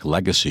dark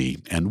legacy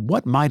and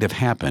what might have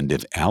happened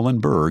if Alan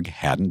Berg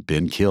hadn't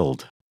been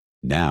killed.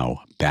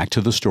 Now, back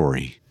to the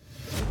story.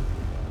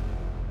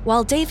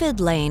 While David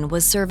Lane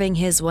was serving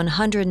his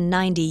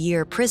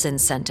 190-year prison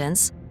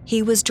sentence,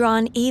 he was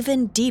drawn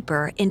even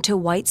deeper into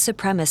white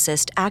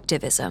supremacist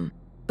activism.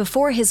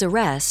 Before his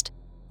arrest,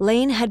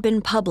 Lane had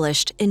been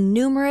published in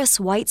numerous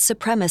white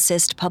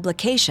supremacist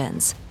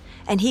publications,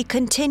 and he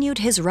continued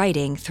his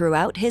writing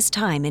throughout his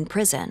time in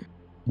prison.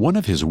 One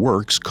of his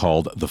works,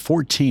 called The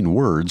 14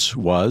 Words,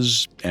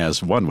 was,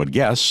 as one would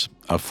guess,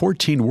 a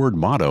 14-word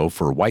motto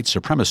for white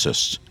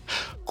supremacists.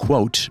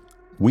 Quote,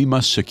 "We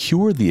must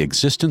secure the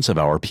existence of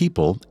our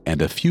people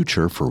and a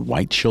future for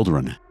white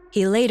children."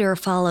 He later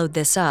followed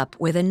this up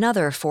with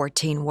another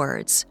 14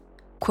 words.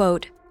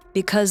 Quote,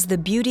 "Because the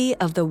beauty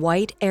of the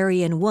white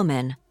Aryan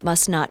woman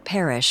must not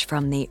perish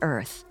from the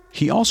earth."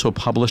 He also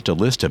published a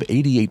list of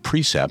 88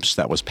 precepts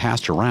that was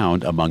passed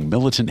around among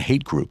militant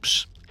hate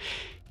groups.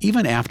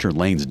 Even after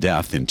Lane's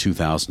death in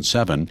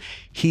 2007,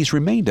 he's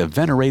remained a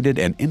venerated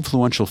and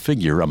influential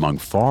figure among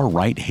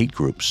far-right hate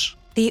groups.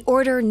 The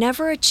order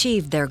never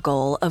achieved their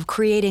goal of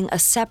creating a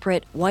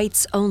separate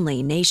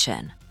whites-only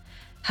nation.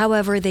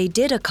 However, they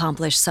did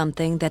accomplish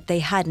something that they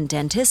hadn't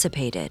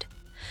anticipated.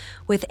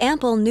 With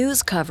ample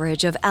news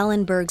coverage of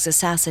Alan Berg's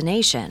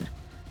assassination,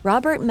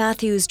 Robert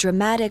Matthews'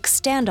 dramatic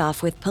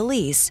standoff with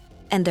police,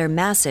 and their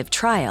massive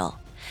trial,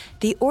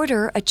 the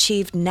order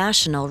achieved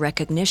national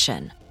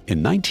recognition.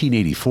 In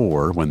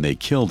 1984, when they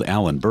killed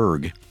Alan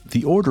Berg,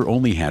 the order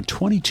only had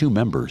 22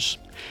 members.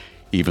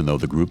 Even though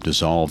the group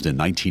dissolved in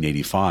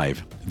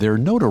 1985, their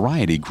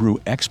notoriety grew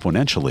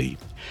exponentially.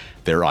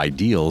 Their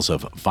ideals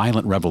of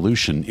violent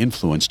revolution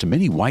influenced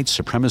many white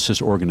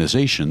supremacist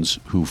organizations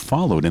who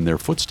followed in their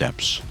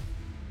footsteps.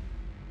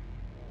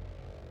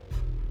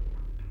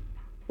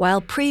 While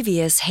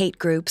previous hate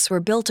groups were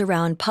built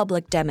around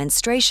public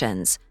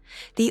demonstrations,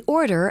 the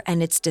Order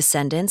and its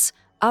descendants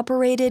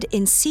operated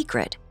in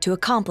secret to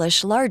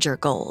accomplish larger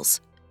goals.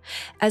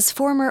 As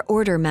former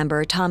Order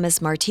member Thomas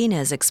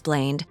Martinez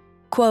explained,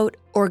 quote,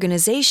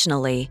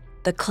 "Organizationally,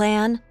 the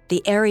Klan,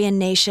 the Aryan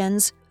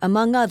nations,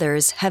 among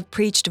others, have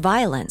preached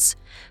violence,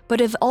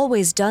 but have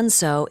always done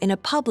so in a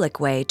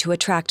public way to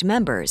attract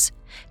members,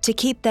 to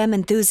keep them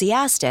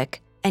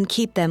enthusiastic and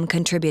keep them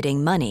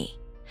contributing money.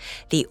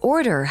 The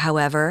Order,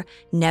 however,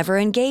 never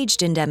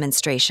engaged in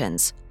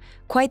demonstrations.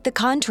 Quite the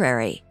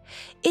contrary.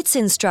 Its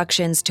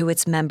instructions to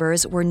its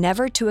members were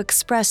never to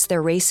express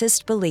their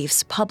racist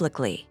beliefs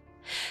publicly.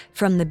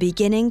 From the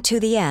beginning to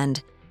the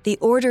end, the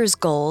Order's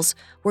goals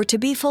were to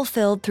be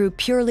fulfilled through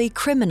purely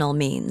criminal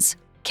means,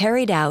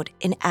 carried out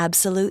in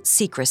absolute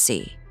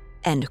secrecy."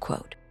 End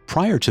quote.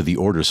 Prior to the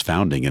Order's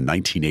founding in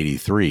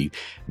 1983,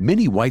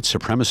 many white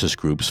supremacist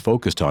groups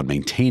focused on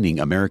maintaining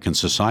American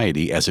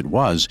society as it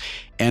was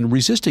and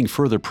resisting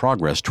further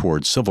progress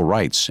towards civil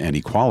rights and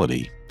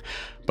equality.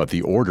 But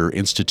the Order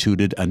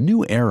instituted a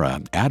new era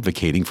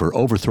advocating for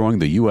overthrowing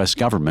the U.S.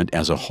 government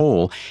as a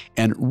whole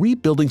and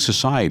rebuilding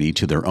society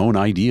to their own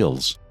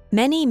ideals.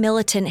 Many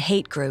militant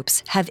hate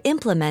groups have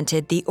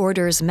implemented the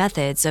Order's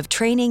methods of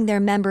training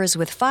their members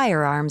with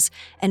firearms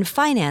and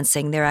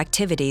financing their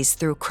activities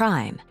through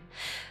crime.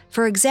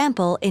 For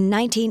example, in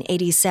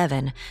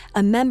 1987,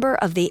 a member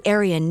of the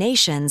Aryan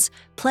nations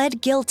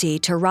pled guilty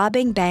to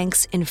robbing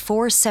banks in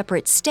 4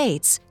 separate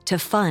states to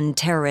fund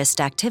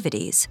terrorist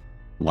activities.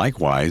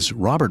 Likewise,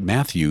 Robert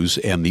Matthews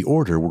and the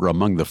Order were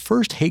among the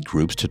first hate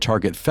groups to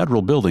target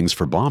federal buildings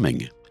for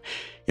bombing.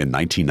 In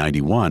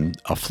 1991,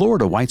 a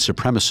Florida white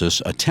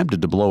supremacist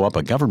attempted to blow up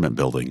a government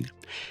building.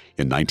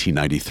 In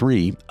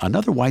 1993,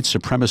 another white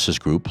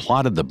supremacist group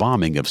plotted the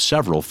bombing of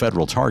several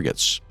federal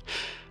targets.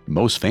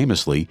 Most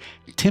famously,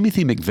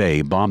 Timothy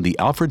McVeigh bombed the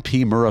Alfred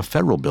P. Murrah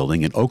Federal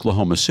Building in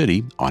Oklahoma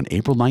City on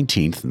April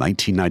 19,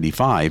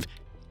 1995,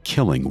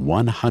 killing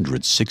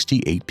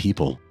 168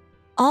 people.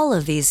 All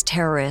of these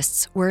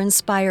terrorists were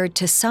inspired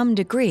to some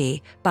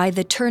degree by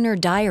the Turner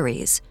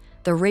Diaries,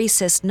 the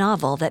racist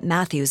novel that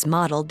Matthews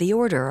modeled the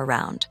Order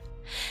around.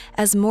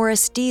 As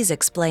Morris Dees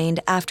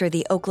explained after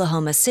the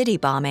Oklahoma City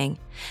bombing,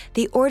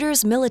 the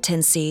Order's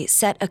militancy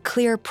set a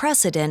clear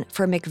precedent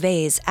for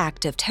McVeigh's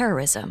act of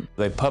terrorism.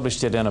 They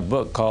published it in a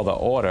book called The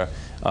Order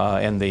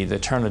in the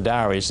Turner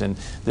Diaries, and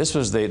this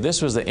was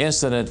the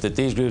incident that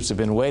these groups have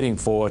been waiting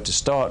for to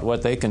start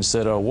what they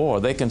consider a war.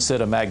 They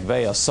consider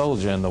McVeigh a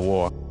soldier in the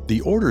war. The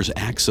Order's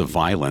acts of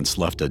violence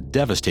left a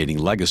devastating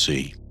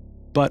legacy.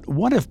 But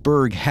what if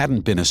Berg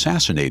hadn't been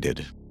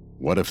assassinated?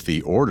 What if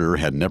the Order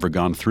had never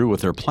gone through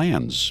with their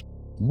plans?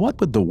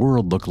 What would the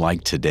world look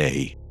like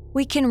today?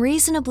 We can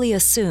reasonably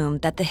assume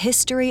that the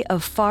history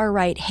of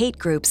far-right hate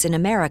groups in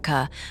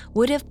America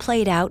would have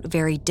played out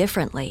very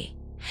differently.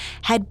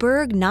 Had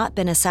Berg not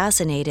been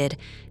assassinated,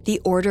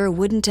 the Order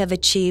wouldn't have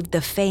achieved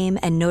the fame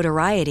and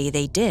notoriety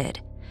they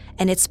did,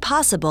 and it's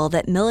possible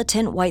that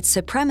militant white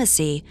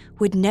supremacy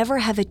would never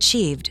have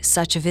achieved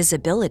such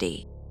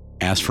visibility.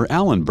 As for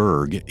Alan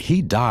Berg,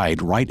 he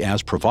died right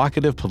as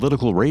provocative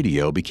political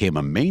radio became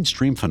a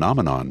mainstream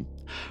phenomenon.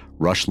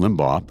 Rush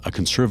Limbaugh, a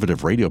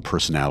conservative radio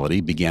personality,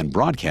 began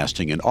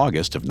broadcasting in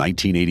August of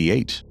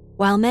 1988.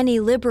 While many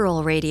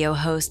liberal radio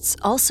hosts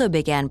also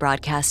began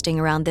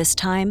broadcasting around this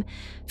time,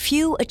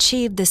 few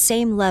achieved the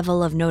same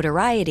level of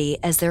notoriety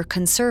as their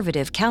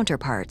conservative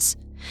counterparts.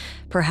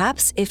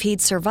 Perhaps if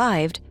he'd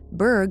survived,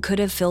 Berg could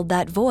have filled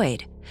that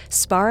void,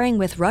 sparring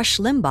with Rush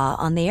Limbaugh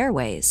on the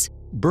airways.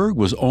 Berg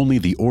was only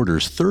the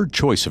Order's third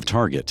choice of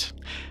target.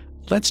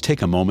 Let's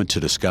take a moment to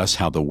discuss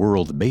how the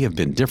world may have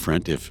been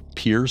different if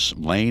Pierce,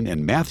 Lane,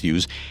 and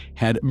Matthews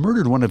had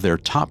murdered one of their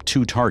top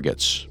 2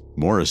 targets,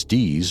 Morris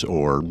Dees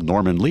or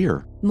Norman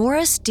Lear.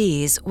 Morris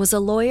Dees was a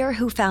lawyer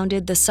who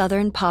founded the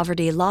Southern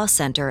Poverty Law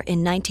Center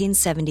in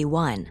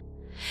 1971.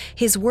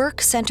 His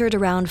work centered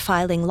around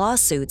filing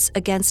lawsuits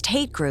against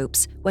hate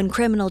groups when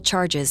criminal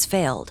charges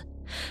failed.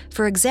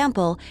 For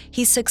example,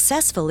 he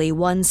successfully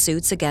won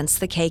suits against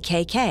the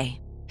KKK.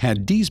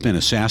 Had Dees been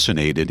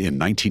assassinated in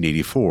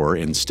 1984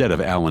 instead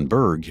of Alan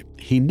Berg,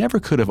 he never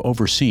could have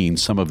overseen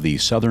some of the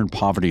Southern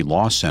Poverty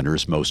Law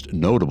Center's most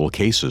notable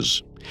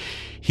cases.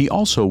 He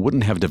also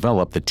wouldn't have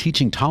developed the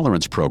Teaching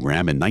Tolerance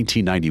Program in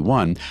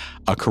 1991,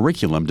 a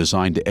curriculum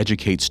designed to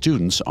educate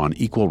students on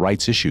equal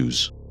rights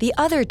issues. The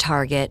other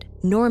target,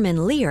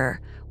 Norman Lear,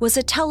 was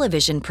a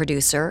television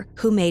producer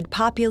who made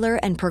popular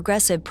and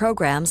progressive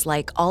programs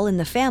like All in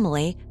the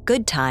Family,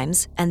 Good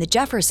Times, and The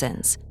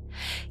Jeffersons.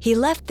 He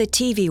left the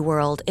TV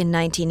world in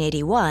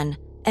 1981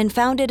 and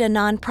founded a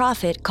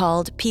nonprofit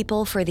called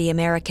People for the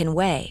American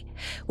Way,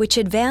 which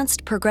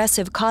advanced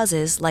progressive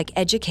causes like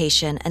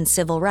education and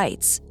civil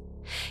rights.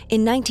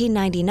 In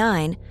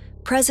 1999,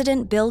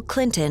 President Bill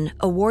Clinton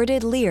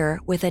awarded Lear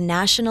with a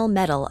National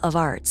Medal of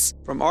Arts.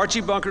 From Archie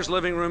Bunker's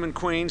living room in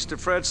Queens to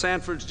Fred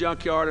Sanford's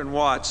junkyard in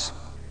Watts,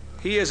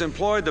 he has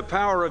employed the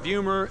power of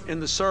humor in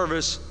the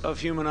service of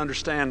human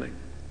understanding.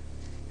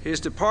 His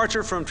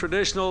departure from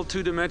traditional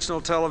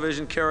two-dimensional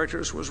television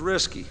characters was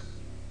risky,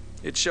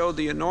 It showed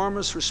the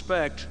enormous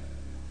respect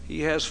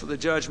he has for the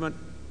judgment,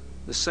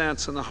 the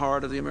sense, and the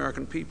heart of the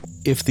American people.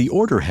 If the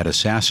order had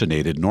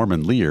assassinated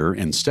Norman Lear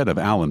instead of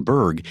Alan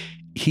Berg,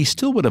 he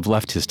still would have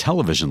left his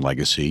television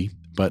legacy,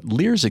 but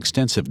Lear's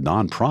extensive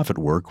nonprofit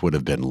work would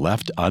have been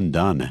left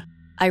undone.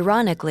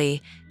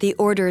 Ironically, the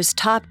order's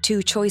top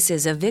two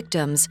choices of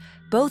victims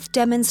both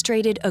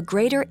demonstrated a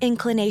greater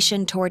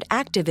inclination toward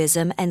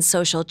activism and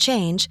social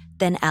change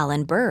than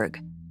Alan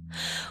Berg.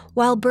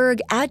 While Berg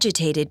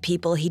agitated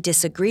people he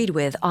disagreed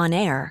with on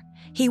air,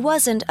 he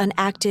wasn't an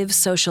active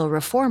social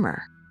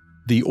reformer.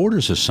 The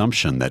order's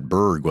assumption that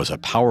Berg was a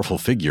powerful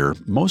figure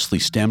mostly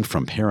stemmed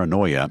from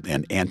paranoia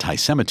and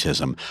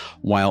anti-Semitism,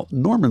 while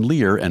Norman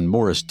Lear and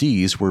Morris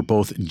Dees were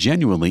both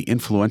genuinely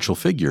influential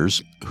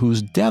figures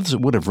whose deaths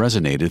would have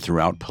resonated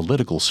throughout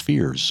political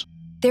spheres.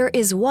 There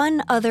is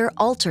one other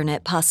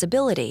alternate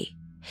possibility.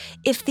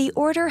 If the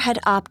order had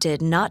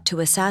opted not to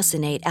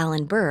assassinate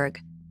Alan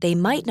Berg, they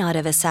might not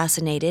have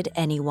assassinated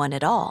anyone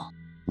at all.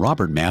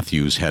 Robert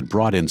Matthews had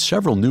brought in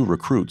several new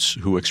recruits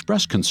who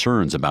expressed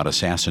concerns about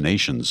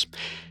assassinations,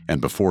 and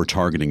before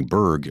targeting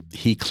Berg,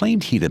 he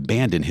claimed he'd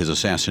abandoned his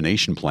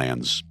assassination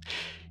plans.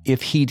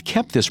 If he'd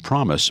kept this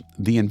promise,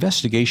 the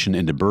investigation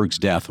into Berg's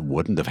death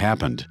wouldn't have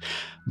happened,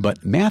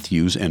 but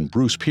Matthews and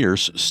Bruce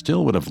Pierce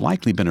still would have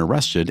likely been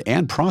arrested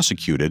and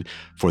prosecuted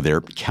for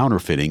their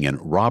counterfeiting and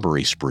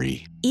robbery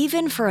spree.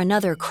 Even for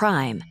another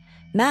crime,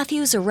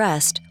 Matthews'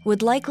 arrest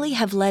would likely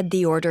have led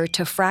the order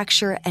to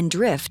fracture and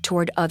drift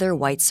toward other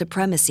white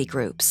supremacy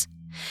groups.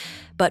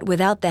 But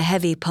without the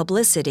heavy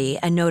publicity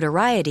and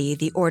notoriety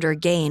the order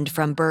gained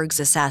from Berg's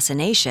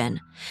assassination,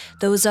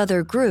 those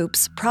other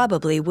groups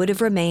probably would have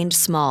remained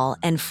small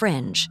and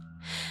fringe.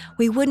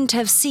 We wouldn't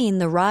have seen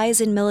the rise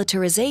in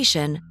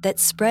militarization that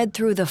spread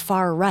through the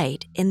far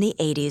right in the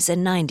 80s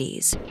and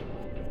 90s.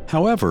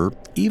 However,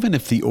 even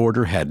if the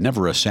order had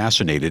never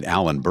assassinated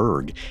Alan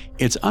Berg,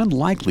 it's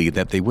unlikely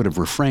that they would have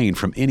refrained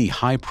from any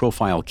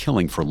high-profile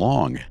killing for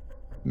long.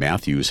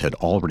 Matthews had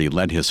already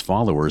led his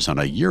followers on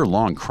a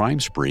year-long crime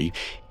spree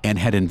and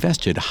had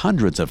invested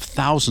hundreds of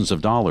thousands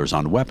of dollars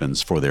on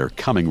weapons for their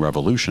coming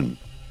revolution.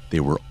 They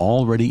were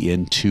already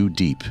in too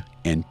deep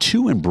and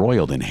too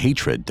embroiled in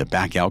hatred to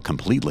back out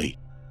completely.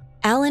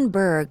 Alan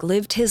Berg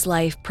lived his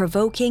life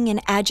provoking and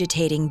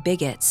agitating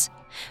bigots,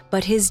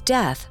 but his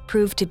death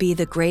proved to be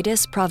the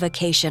greatest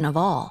provocation of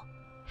all.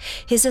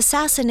 His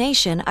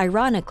assassination,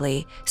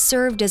 ironically,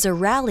 served as a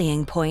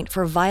rallying point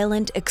for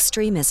violent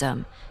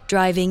extremism,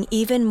 driving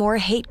even more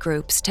hate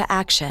groups to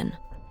action.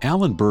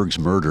 Alan Berg's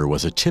murder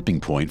was a tipping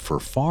point for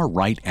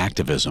far-right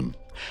activism,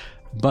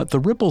 but the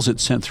ripples it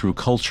sent through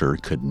culture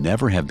could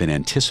never have been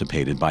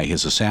anticipated by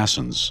his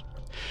assassins.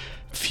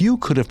 Few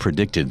could have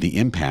predicted the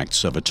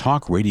impacts of a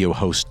talk radio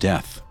host's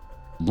death.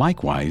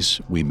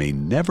 Likewise, we may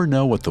never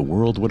know what the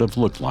world would have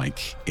looked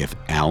like if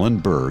Alan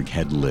Berg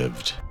had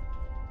lived.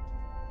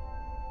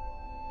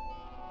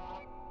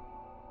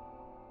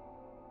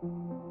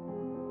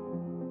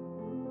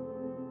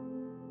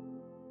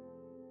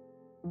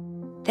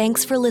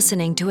 Thanks for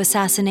listening to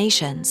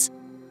Assassinations.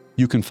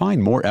 You can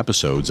find more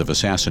episodes of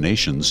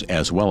Assassinations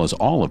as well as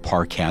all of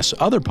Parcast's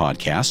other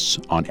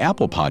podcasts on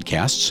Apple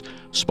Podcasts,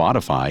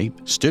 Spotify,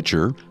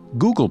 Stitcher,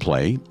 Google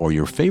Play, or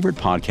your favorite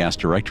podcast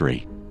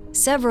directory.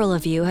 Several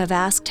of you have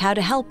asked how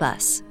to help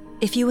us.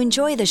 If you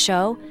enjoy the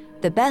show,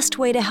 the best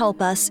way to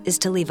help us is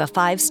to leave a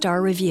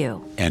 5-star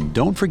review. And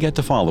don't forget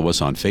to follow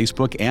us on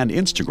Facebook and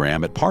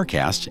Instagram at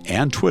Parcast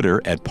and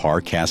Twitter at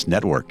Parcast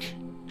Network.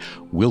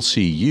 We'll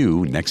see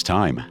you next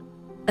time.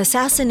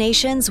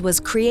 Assassinations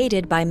was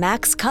created by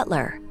Max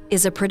Cutler,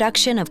 is a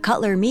production of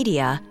Cutler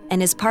Media,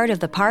 and is part of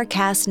the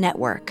Parcast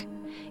Network.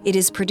 It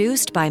is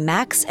produced by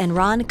Max and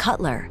Ron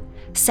Cutler.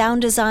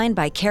 Sound design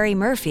by Carrie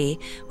Murphy,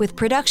 with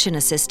production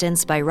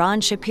assistance by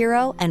Ron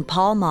Shapiro and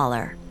Paul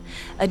Mahler.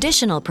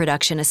 Additional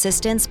production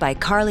assistance by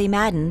Carly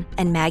Madden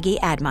and Maggie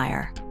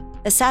Admire.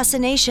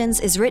 Assassinations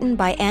is written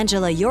by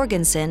Angela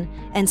Jorgensen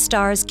and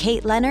stars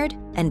Kate Leonard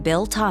and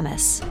Bill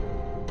Thomas.